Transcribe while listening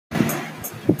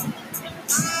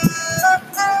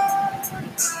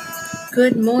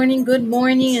Good morning,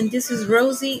 and this is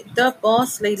Rosey, the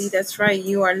boss lady. That's right,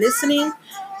 you are listening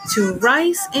to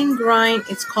Rise and Grind.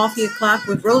 It's Coffee O'Clock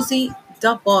with Rosey,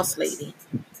 the boss lady.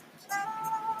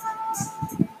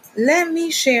 Let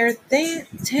me share 10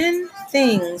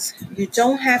 things you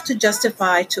don't have to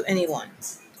justify to anyone.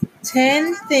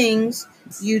 10 things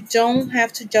you don't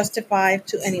have to justify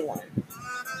to anyone.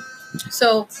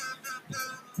 So,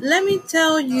 let me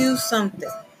tell you something,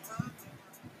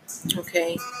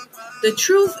 okay? The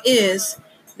truth is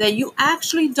that you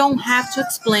actually don't have to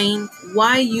explain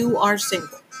why you are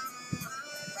single,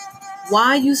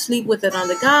 why you sleep with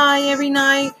another guy every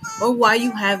night, or why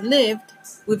you have lived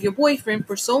with your boyfriend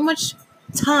for so much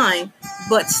time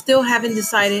but still haven't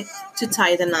decided to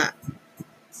tie the knot.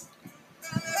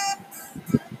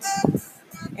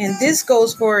 And this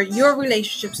goes for your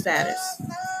relationship status.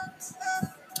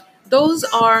 Those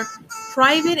are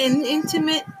private and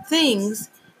intimate things,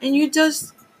 and you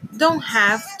just don't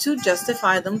have to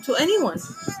justify them to anyone.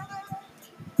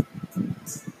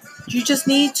 You just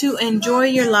need to enjoy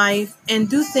your life and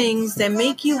do things that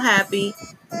make you happy,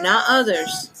 not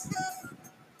others.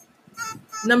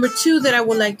 Number two that I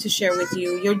would like to share with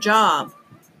you, your job.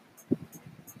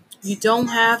 You don't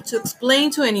have to explain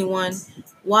to anyone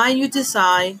why you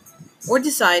decided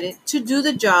to do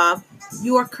the job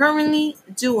you are currently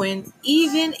doing,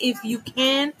 even if you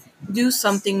can do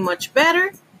something much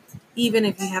better, even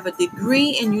if you have a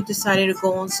degree and you decided to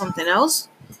go on something else.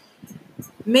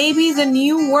 Maybe the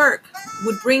new work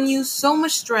would bring you so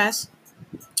much stress,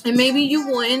 and maybe you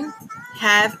wouldn't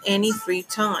have any free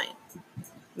time.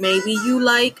 Maybe you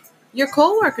like your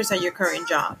coworkers at your current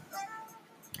job,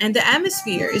 and the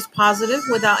atmosphere is positive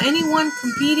without anyone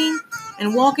competing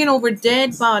and walking over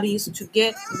dead bodies to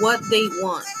get what they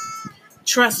want.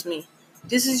 Trust me,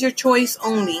 this is your choice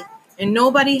only, and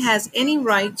nobody has any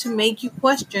right to make you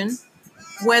question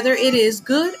whether it is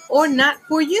good or not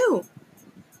for you.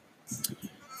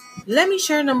 Let me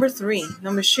share number three.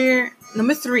 Number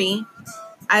three,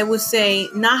 I would say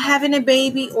not having a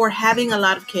baby or having a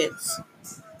lot of kids.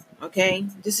 Okay?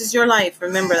 This is your life.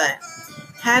 Remember that.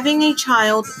 Having a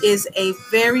child is a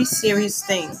very serious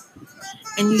thing,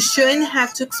 and you shouldn't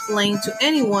have to explain to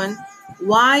anyone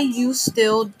why you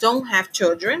still don't have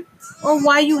children or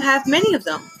why you have many of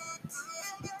them.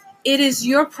 It is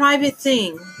your private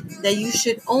thing that you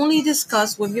should only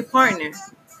discuss with your partner.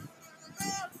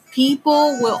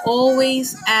 People will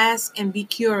always ask and be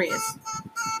curious,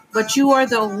 but you are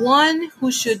the one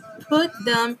who should put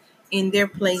them in their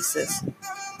places.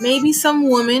 Maybe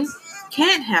some women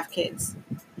can't have kids,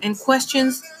 and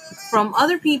questions from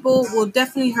other people will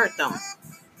definitely hurt them.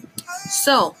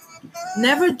 So,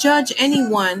 never judge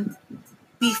anyone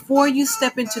before you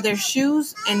step into their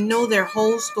shoes and know their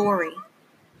whole story.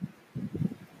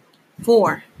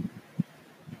 4.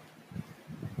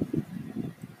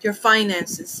 Your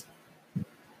finances.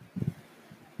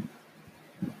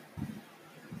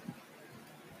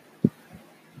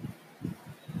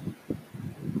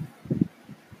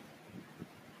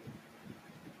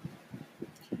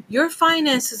 Your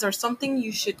finances are something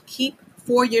you should keep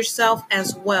for yourself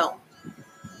as well.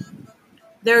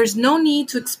 There is no need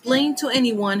to explain to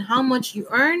anyone how much you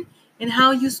earn and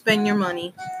how you spend your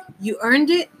money. You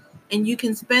earned it and you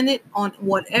can spend it on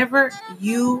whatever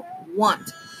you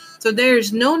want. So there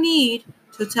is no need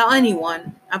to tell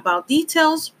anyone about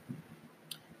details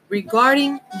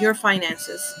regarding your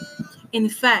finances. In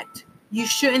fact, you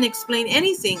shouldn't explain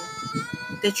anything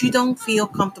that you don't feel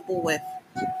comfortable with.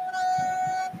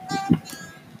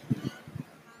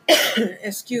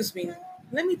 Excuse me.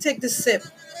 Let me take this sip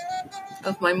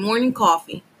of my morning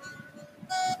coffee.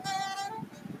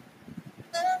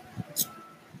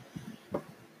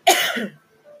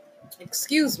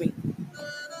 Excuse me.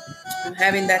 I'm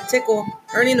having that tickle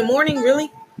early in the morning, really?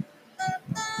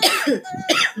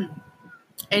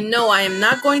 And no, I am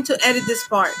not going to edit this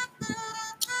part.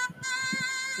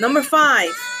 Number 5,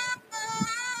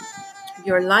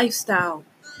 your lifestyle.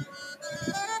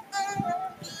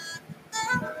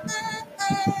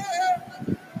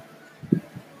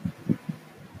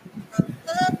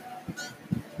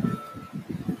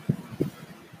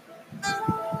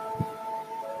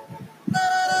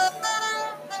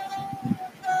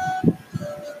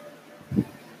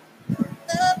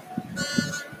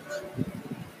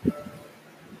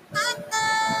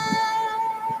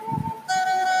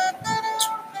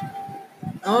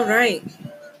 All right.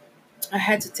 I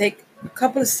had to take a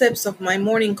couple of sips of my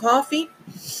morning coffee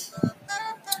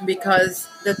because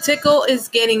the tickle is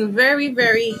getting very,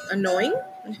 very annoying.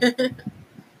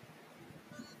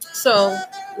 So,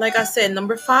 like I said,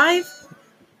 number 5,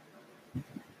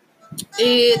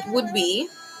 it would be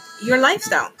your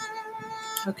lifestyle.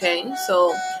 Okay,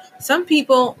 so some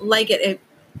people like a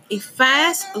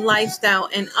fast lifestyle,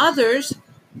 and others,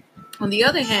 on the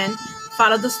other hand,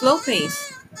 follow the slow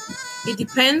pace. It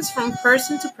depends from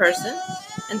person to person,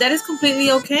 and that is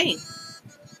completely okay.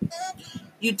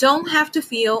 You don't have to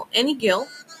feel any guilt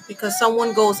because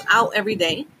someone goes out every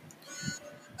day,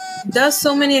 does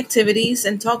so many activities,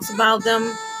 and talks about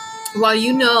them, while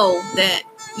you know that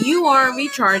you are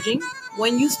recharging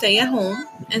when you stay at home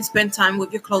and spend time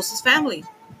with your closest family.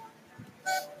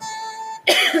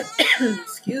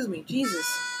 Excuse me, Jesus.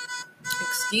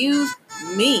 Excuse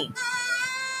me.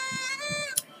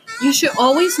 You should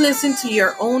always listen to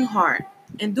your own heart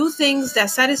and do things that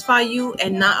satisfy you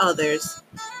and not others.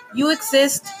 You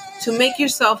exist to make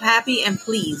yourself happy and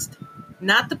pleased,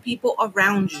 not the people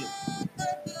around you.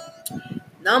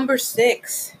 Number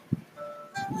 6,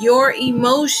 your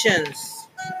emotions.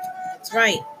 That's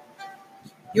right.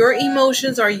 Your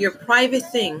emotions are your private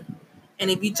thing,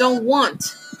 and if you don't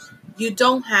want, you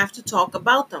don't have to talk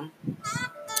about them.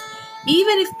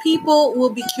 Even if people will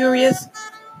be curious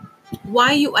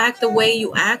why you act the way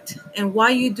you act and why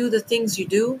you do the things you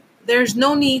do, there's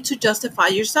no need to justify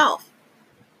yourself.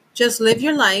 Just live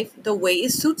your life the way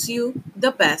it suits you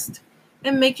the best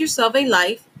and make yourself a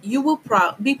life you will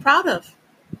be proud of.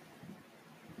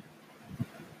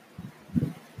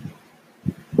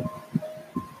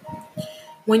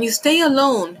 When you stay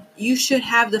alone, you should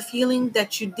have the feeling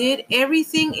that you did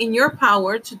everything in your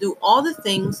power to do all the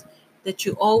things that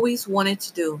you always wanted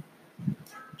to do.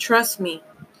 Trust me,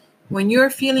 when you're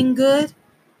feeling good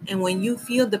and when you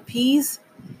feel the peace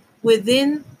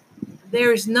within,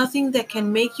 there is nothing that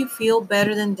can make you feel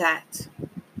better than that.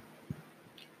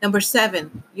 Number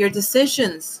 7, your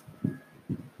decisions.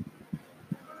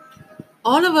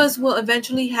 All of us will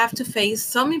eventually have to face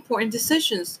some important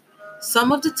decisions.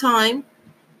 Some of the time,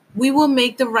 we will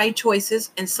make the right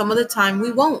choices, and some of the time,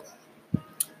 we won't.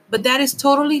 But that is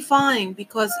totally fine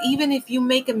because even if you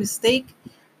make a mistake,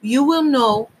 you will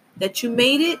know that you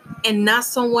made it and not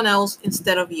someone else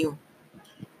instead of you.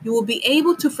 You will be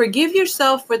able to forgive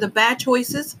yourself for the bad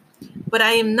choices, but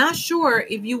I am not sure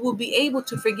if you will be able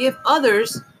to forgive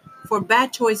others for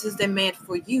bad choices they made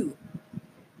for you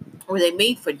or they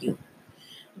made for you.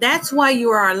 That's why you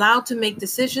are allowed to make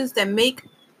decisions that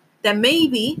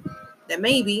maybe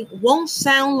won't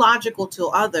sound logical to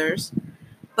others,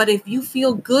 but if you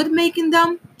feel good making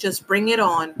them, just bring it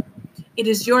on. It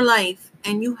is your life,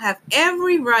 and you have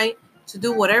every right to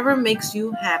do whatever makes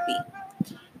you happy.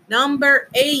 Number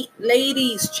 8,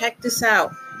 ladies, check this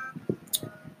out.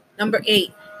 Number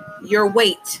 8, your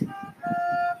weight.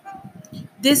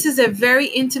 This is a very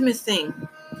intimate thing,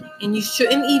 and you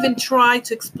shouldn't even try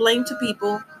to explain to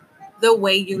people the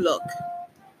way you look.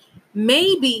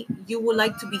 Maybe you would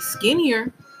like to be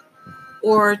skinnier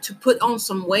or to put on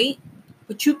some weight,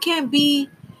 but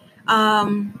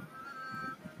um,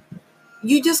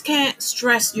 you just can't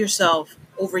stress yourself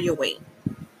over your weight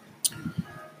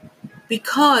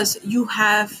because you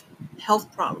have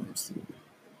health problems.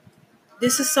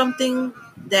 This is something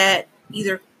that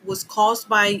either was caused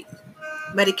by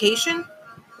medication,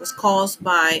 was caused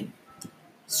by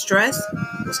stress,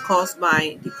 was caused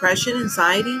by depression,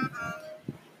 anxiety,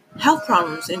 health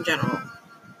problems in general.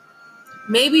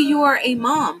 Maybe you are a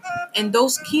mom and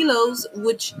those kilos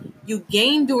which you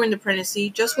gained during the pregnancy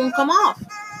just won't come off.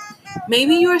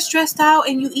 Maybe you are stressed out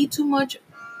and you eat too much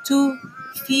to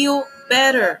feel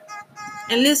better.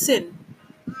 And listen,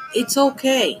 it's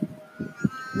okay.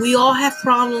 We all have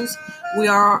problems we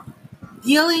are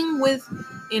dealing with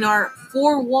in our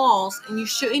four walls, and you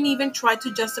shouldn't even try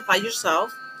to justify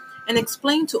yourself and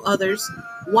explain to others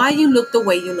why you look the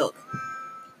way you look.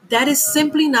 That is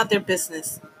simply not their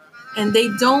business, and they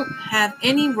don't have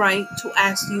any right to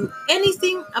ask you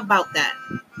anything about that.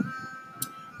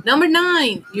 Number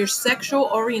 9, your sexual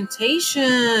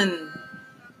orientation.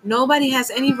 Nobody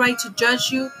has any right to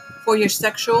judge you for your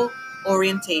sexual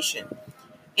orientation,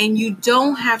 and you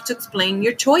don't have to explain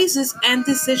your choices and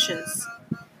decisions.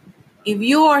 If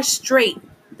you are straight,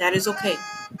 that is okay.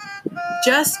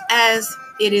 Just as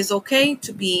it is okay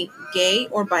to be gay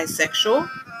or bisexual,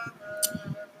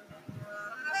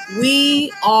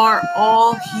 we are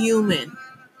all human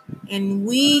and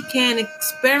we can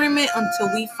experiment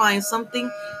until we find something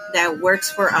that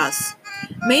works for us.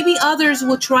 Maybe others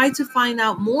will try to find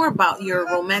out more about your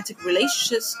romantic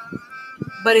relationships,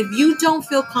 but if you don't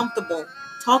feel comfortable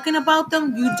talking about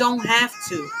them, you don't have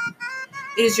to.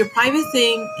 It is your private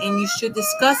thing and you should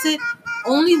discuss it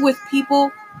only with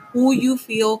people who you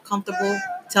feel comfortable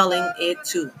telling it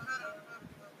to.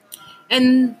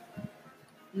 And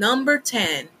number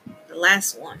 10, the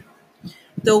last one.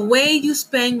 The way you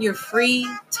spend your free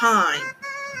time.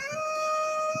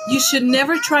 You should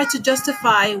never try to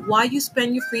justify why you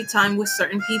spend your free time with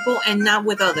certain people and not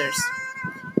with others.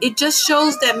 It just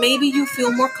shows that maybe you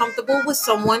feel more comfortable with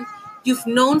someone you've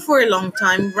known for a long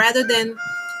time rather than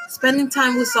spending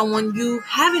time with someone you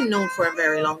haven't known for a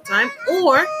very long time,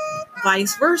 or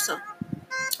vice versa.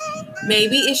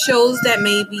 Maybe it shows that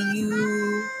maybe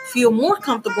you feel more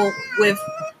comfortable with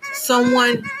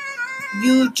someone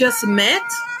you just met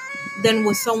than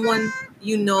with someone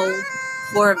you know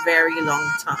for a very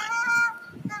long time.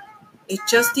 It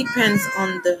just depends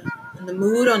on the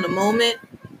mood, on the moment,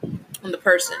 on the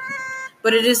person.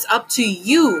 But it is up to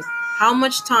you how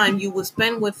much time you will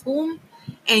spend with whom,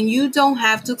 and you don't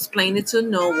have to explain it to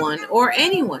no one or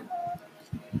anyone.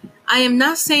 I am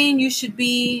not saying you should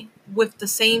be with the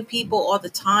same people all the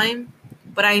time,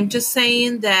 but I am just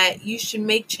saying that you should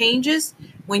make changes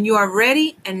when you are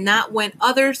ready and not when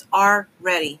others are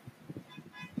ready.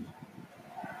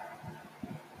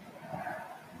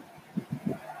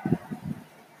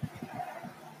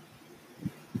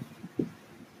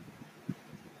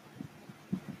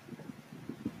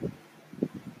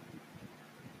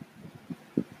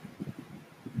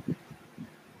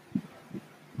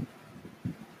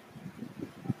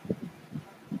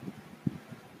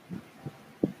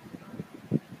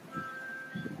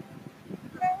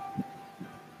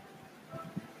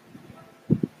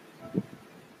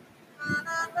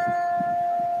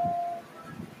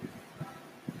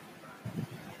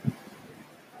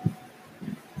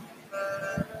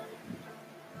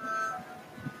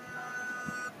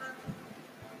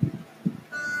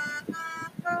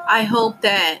 I hope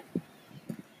that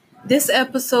this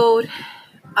episode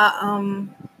uh,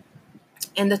 um,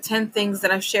 and the 10 things that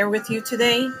I've shared with you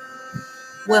today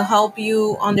will help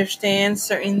you understand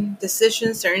certain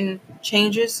decisions, certain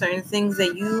changes, certain things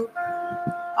that you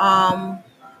um,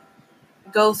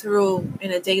 go through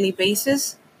in a daily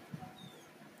basis,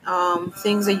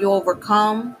 things that you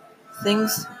overcome,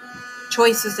 things,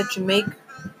 choices that you make.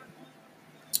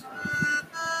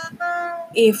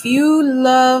 If you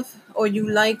love or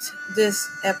you liked this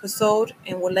episode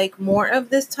and would like more of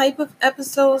this type of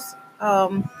episodes,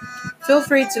 feel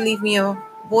free to leave me a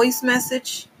voice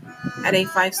message at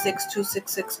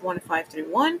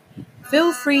 856-266-1531.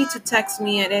 Feel free to text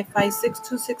me at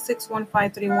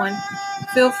 856-266-1531.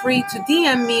 Feel free to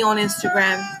DM me on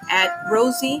Instagram at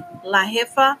Rosey La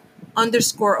Jefa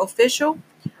 _official.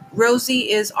 Rosey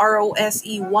is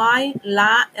Rosey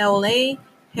La LA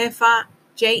Jefa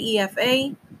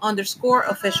JEFA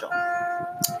 _official.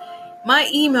 My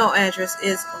email address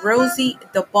is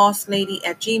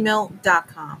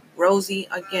roseydebosslady@gmail.com. Rosey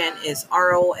again is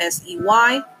ROSEY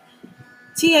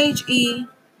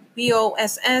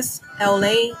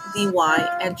THEBOSSLADY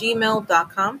at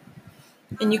gmail.com.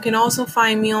 And you can also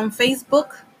find me on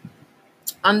Facebook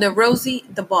under Rosey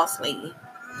the Boss Lady.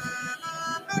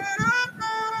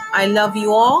 I love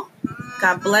you all.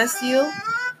 God bless you.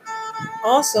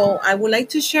 Also, I would like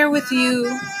to share with you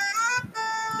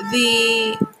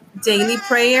the daily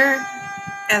prayer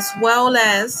as well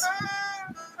as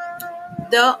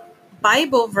the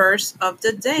Bible verse of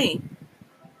the day.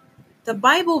 The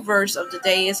Bible verse of the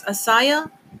day is Isaiah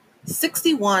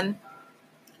 61,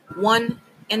 1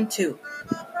 and 2.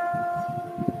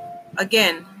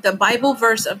 Again, the Bible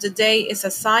verse of the day is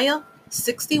Isaiah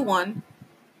 61,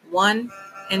 1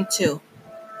 and 2.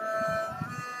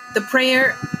 The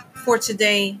prayer for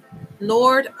today: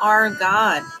 Lord our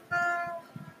God,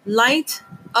 light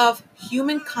of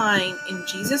humankind in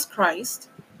Jesus Christ,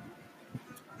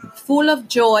 full of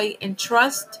joy and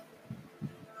trust,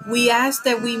 we ask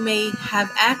that we may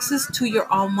have access to your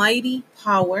almighty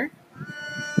power,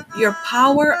 your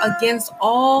power against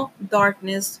all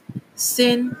darkness,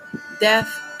 sin,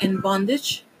 death, and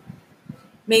bondage.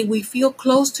 May we feel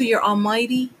close to your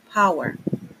almighty power.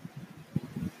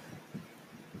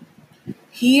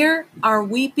 Hear our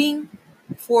weeping,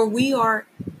 for we are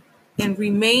and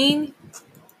remain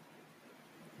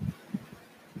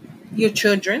your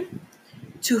children,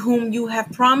 to whom you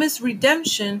have promised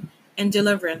redemption and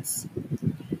deliverance.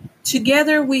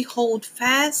 Together we hold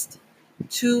fast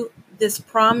to this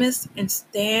promise and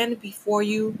stand before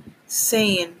you,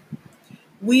 saying,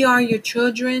 we are your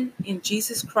children in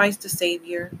Jesus Christ the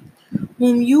Savior,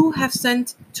 whom you have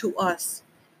sent to us.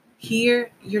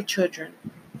 Hear your children.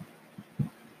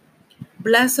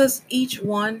 Bless us each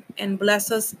one, and bless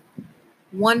us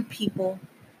one people,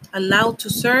 allowed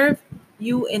to serve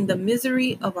you in the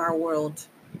misery of our world.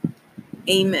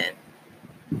 Amen.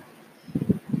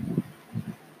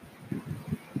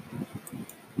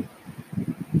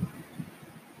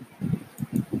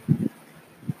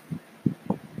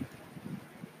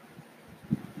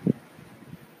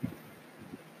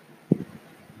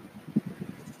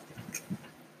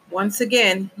 Once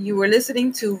again, you were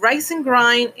listening to Rice and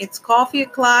Grind. It's Coffee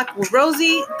O'Clock with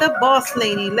Rosey, the boss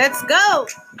lady. Let's go!